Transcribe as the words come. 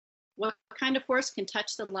What kind of horse can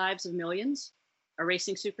touch the lives of millions? A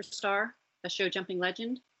racing superstar? A show-jumping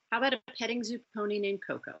legend? How about a petting zoo pony named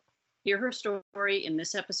Coco? Hear her story in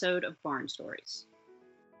this episode of Barn Stories.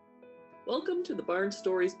 Welcome to the Barn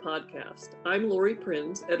Stories podcast. I'm Lori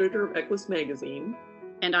Prinz, editor of Equus Magazine.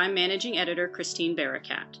 And I'm managing editor Christine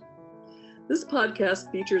Barakat. This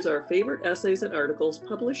podcast features our favorite essays and articles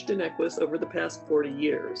published in Equus over the past 40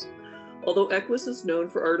 years. Although Equus is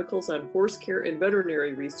known for articles on horse care and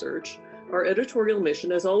veterinary research, our editorial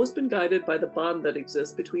mission has always been guided by the bond that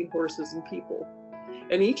exists between horses and people.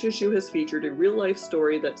 And each issue has featured a real-life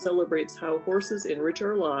story that celebrates how horses enrich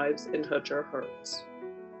our lives and touch our hearts.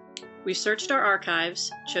 We've searched our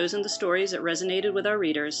archives, chosen the stories that resonated with our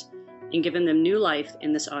readers, and given them new life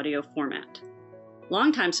in this audio format.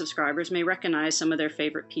 Longtime subscribers may recognize some of their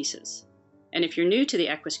favorite pieces. And if you're new to the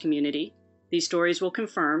Equus community, these stories will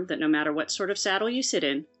confirm that no matter what sort of saddle you sit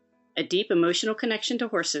in, a deep emotional connection to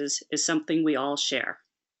horses is something we all share.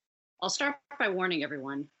 I'll start by warning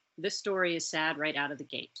everyone, this story is sad right out of the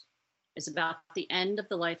gate. It's about the end of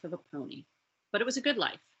the life of a pony. But it was a good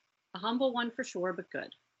life. A humble one for sure, but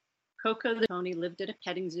good. Coco the pony lived at a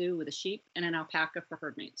petting zoo with a sheep and an alpaca for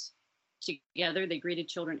herdmates. Together, they greeted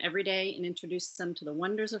children every day and introduced them to the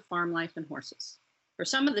wonders of farm life and horses. For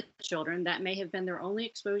some of the children, that may have been their only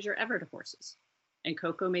exposure ever to horses, and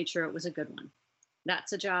Coco made sure it was a good one.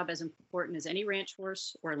 That's a job as important as any ranch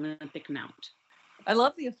horse or Olympic mount. I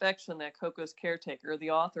love the affection that Coco's caretaker, the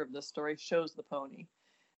author of this story, shows the pony.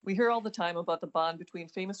 We hear all the time about the bond between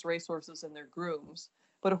famous racehorses and their grooms,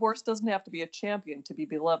 but a horse doesn't have to be a champion to be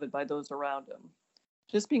beloved by those around him.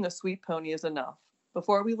 Just being a sweet pony is enough.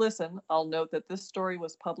 Before we listen, I'll note that this story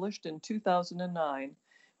was published in 2009,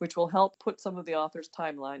 which will help put some of the author's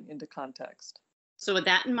timeline into context. So with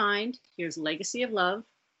that in mind, here's Legacy of Love,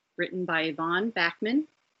 written by Yvonne Backman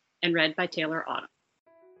and read by Taylor Autumn.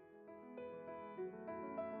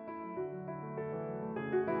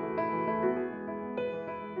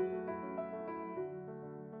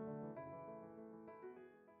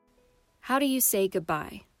 How do you say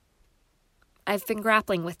goodbye? I've been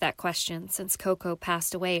grappling with that question since Coco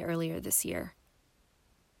passed away earlier this year.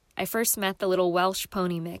 I first met the little Welsh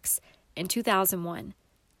pony mix in 2001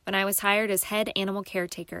 when I was hired as head animal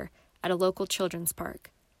caretaker at a local children's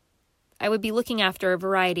park. I would be looking after a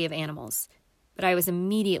variety of animals, but I was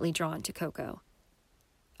immediately drawn to Coco.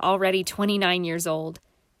 Already 29 years old,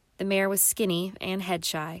 the mare was skinny and head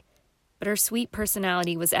shy, but her sweet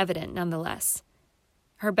personality was evident nonetheless.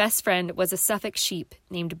 Her best friend was a Suffolk sheep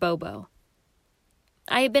named Bobo.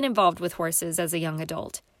 I had been involved with horses as a young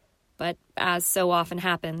adult, but as so often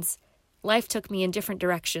happens, life took me in different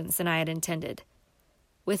directions than I had intended.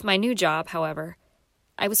 With my new job, however,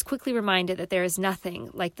 I was quickly reminded that there is nothing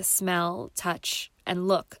like the smell, touch, and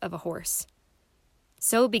look of a horse.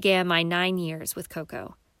 So began my 9 years with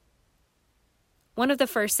Coco. One of the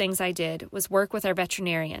first things I did was work with our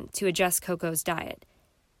veterinarian to adjust Coco's diet,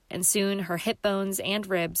 and soon her hip bones and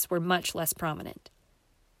ribs were much less prominent.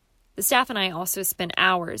 The staff and I also spent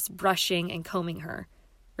hours brushing and combing her,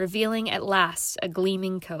 revealing at last a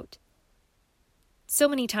gleaming coat. So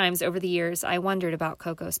many times over the years, I wondered about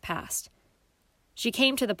Coco's past. She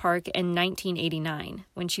came to the park in 1989,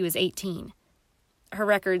 when she was 18. Her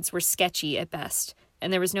records were sketchy at best,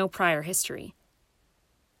 and there was no prior history.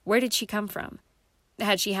 Where did she come from?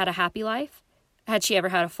 Had she had a happy life? Had she ever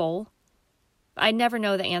had a foal? I'd never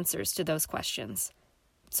know the answers to those questions.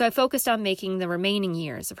 So I focused on making the remaining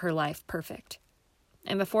years of her life perfect.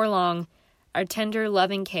 And before long, our tender,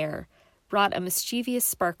 loving care brought a mischievous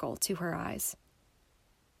sparkle to her eyes.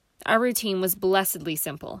 Our routine was blessedly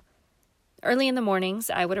simple. Early in the mornings,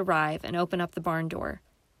 I would arrive and open up the barn door.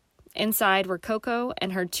 Inside were Coco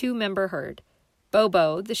and her 2-member herd,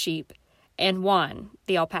 Bobo, the sheep, and Juan,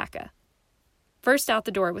 the alpaca. First out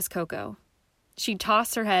the door was Coco. She'd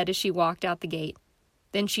toss her head as she walked out the gate.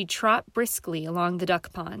 Then she'd trot briskly along the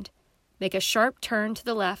duck pond, make a sharp turn to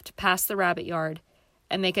the left past the rabbit yard,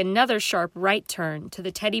 and make another sharp right turn to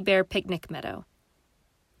the teddy bear picnic meadow.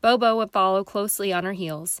 Bobo would follow closely on her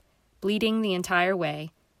heels, bleating the entire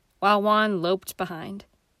way, while Juan loped behind.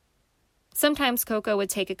 Sometimes Coco would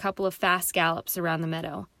take a couple of fast gallops around the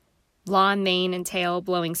meadow. Blonde mane and tail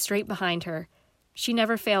blowing straight behind her, she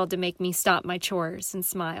never failed to make me stop my chores and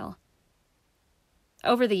smile.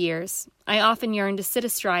 Over the years, I often yearned to sit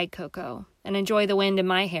astride Coco and enjoy the wind in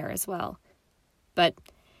my hair as well. But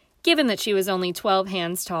given that she was only 12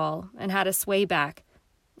 hands tall and had a sway back,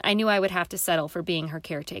 I knew I would have to settle for being her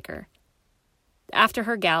caretaker. After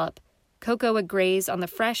her gallop, Coco would graze on the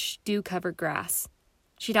fresh, dew-covered grass.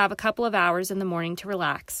 She'd have a couple of hours in the morning to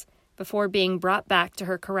relax before being brought back to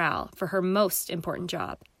her corral for her most important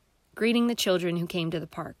job, greeting the children who came to the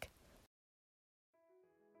park.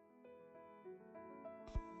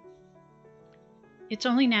 It's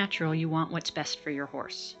only natural you want what's best for your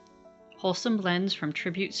horse. Wholesome blends from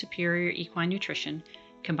Tribute Superior Equine Nutrition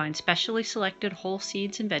combine specially selected whole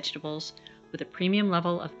seeds and vegetables with a premium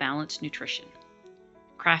level of balanced nutrition.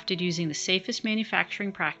 Crafted using the safest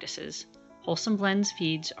manufacturing practices, Wholesome Blends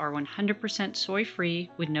feeds are 100% soy-free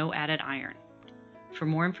with no added iron. For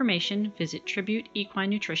more information, visit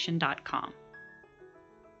tributeequinenutrition.com.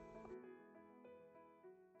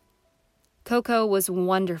 Coco was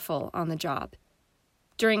wonderful on the job.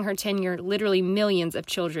 During her tenure, literally millions of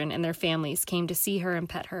children and their families came to see her and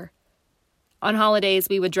pet her. On holidays,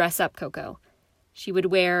 we would dress up Coco. She would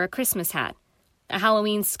wear a Christmas hat, a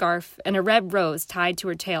Halloween scarf, and a red rose tied to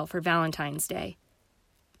her tail for Valentine's Day.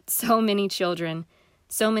 So many children,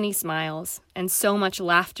 so many smiles, and so much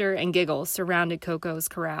laughter and giggles surrounded Coco's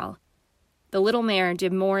corral. The little mare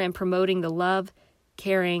did more in promoting the love,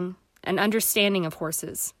 caring, and understanding of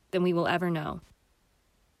horses than we will ever know.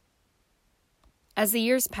 As the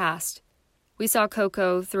years passed, we saw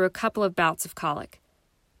Coco through a couple of bouts of colic.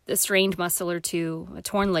 A strained muscle or two, a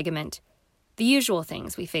torn ligament, the usual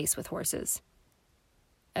things we face with horses.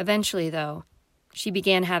 Eventually, though, she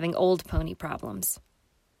began having old pony problems.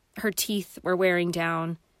 Her teeth were wearing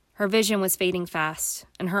down, her vision was fading fast,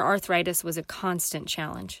 and her arthritis was a constant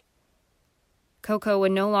challenge. Coco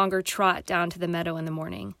would no longer trot down to the meadow in the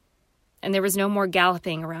morning, and there was no more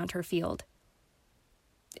galloping around her field.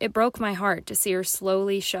 It broke my heart to see her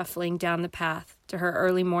slowly shuffling down the path to her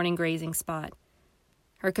early morning grazing spot.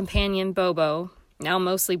 Her companion, Bobo, now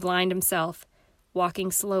mostly blind himself,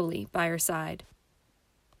 walking slowly by her side.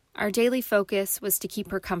 Our daily focus was to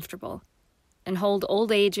keep her comfortable and hold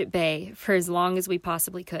old age at bay for as long as we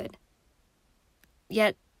possibly could.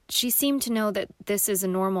 Yet, she seemed to know that this is a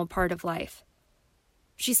normal part of life.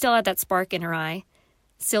 She still had that spark in her eye,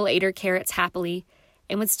 still ate her carrots happily,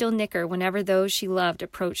 and would still nicker whenever those she loved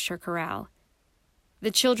approached her corral.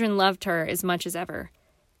 The children loved her as much as ever,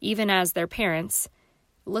 even as their parents,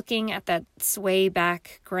 looking at that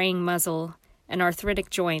sway-back, graying muzzle and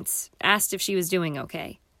arthritic joints, asked if she was doing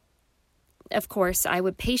okay. Of course, I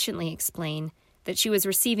would patiently explain that she was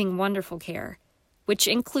receiving wonderful care, which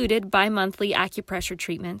included bi-monthly acupressure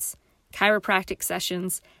treatments, chiropractic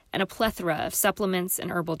sessions, and a plethora of supplements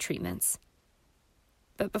and herbal treatments.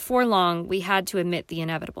 But before long, we had to admit the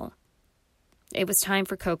inevitable. It was time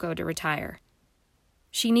for Coco to retire.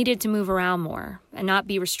 She needed to move around more and not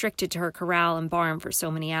be restricted to her corral and barn for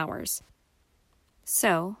so many hours.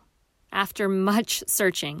 So, after much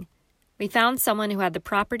searching, we found someone who had the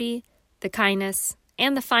property, the kindness,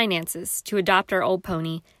 and the finances to adopt our old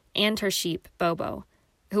pony and her sheep, Bobo,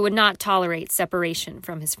 who would not tolerate separation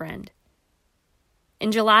from his friend.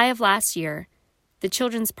 In July of last year, the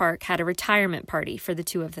Children's Park had a retirement party for the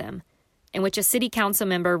two of them, in which a city council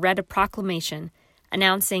member read a proclamation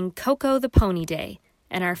announcing Coco the Pony Day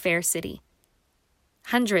in our fair city.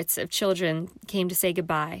 Hundreds of children came to say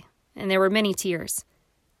goodbye, and there were many tears.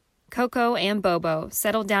 Coco and Bobo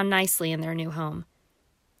settled down nicely in their new home.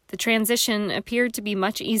 The transition appeared to be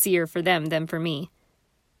much easier for them than for me.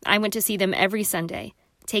 I went to see them every Sunday,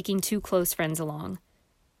 taking two close friends along.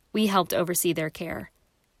 We helped oversee their care.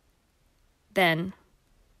 Then,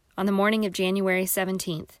 on the morning of January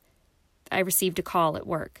 17th, I received a call at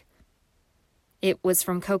work. It was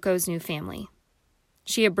from Coco's new family.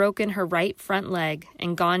 She had broken her right front leg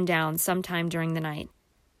and gone down sometime during the night.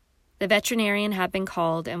 The veterinarian had been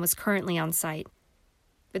called and was currently on site,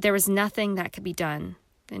 but there was nothing that could be done,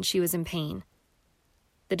 and she was in pain.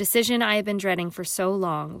 The decision I had been dreading for so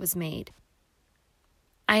long was made.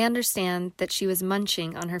 I understand that she was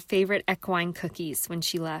munching on her favorite equine cookies when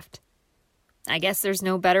she left. I guess there's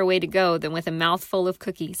no better way to go than with a mouthful of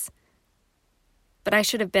cookies. But I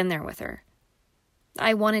should have been there with her.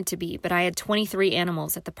 I wanted to be, but I had 23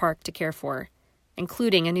 animals at the park to care for,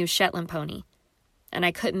 including a new Shetland pony, and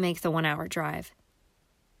I couldn't make the 1-hour drive.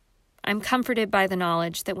 I'm comforted by the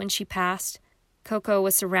knowledge that when she passed, Coco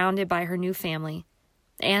was surrounded by her new family,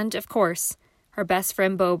 and, of course, her best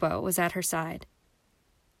friend Bobo was at her side.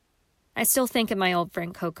 I still think of my old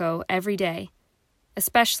friend Coco every day,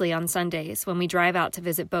 especially on Sundays when we drive out to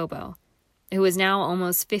visit Bobo, who is now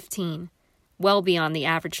almost 15, well beyond the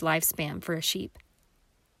average lifespan for a sheep.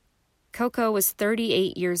 Coco was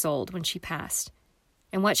 38 years old when she passed,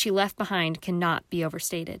 and what she left behind cannot be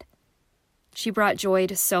overstated. She brought joy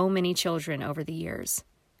to so many children over the years.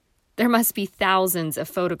 There must be thousands of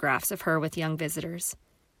photographs of her with young visitors.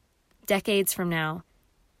 Decades from now,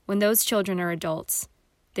 when those children are adults,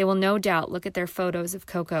 they will no doubt look at their photos of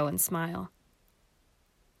Coco and smile.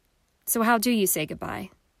 So how do you say goodbye?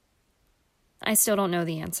 I still don't know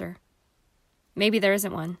the answer. Maybe there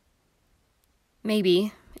isn't one.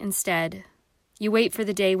 Maybe, instead, you wait for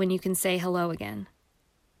the day when you can say hello again.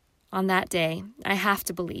 On that day, I have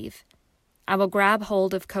to believe, I will grab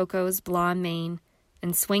hold of Coco's blonde mane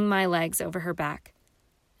and swing my legs over her back.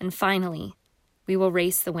 And finally, we will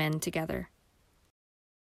race the wind together.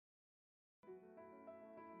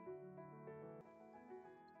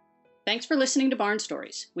 Thanks for listening to Barn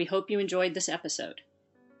Stories. We hope you enjoyed this episode.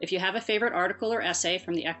 If you have a favorite article or essay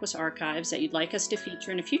from the Equus Archives that you'd like us to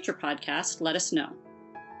feature in a future podcast, let us know.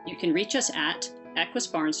 You can reach us at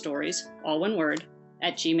equusbarnstories, all one word,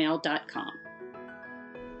 @gmail.com.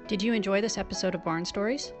 Did you enjoy this episode of Barn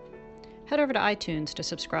Stories? Head over to iTunes to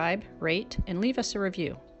subscribe, rate, and leave us a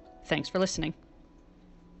review. Thanks for listening.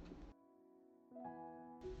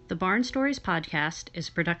 The Barn Stories podcast is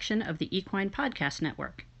a production of the Equine Podcast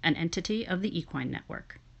Network, an entity of the Equine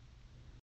Network.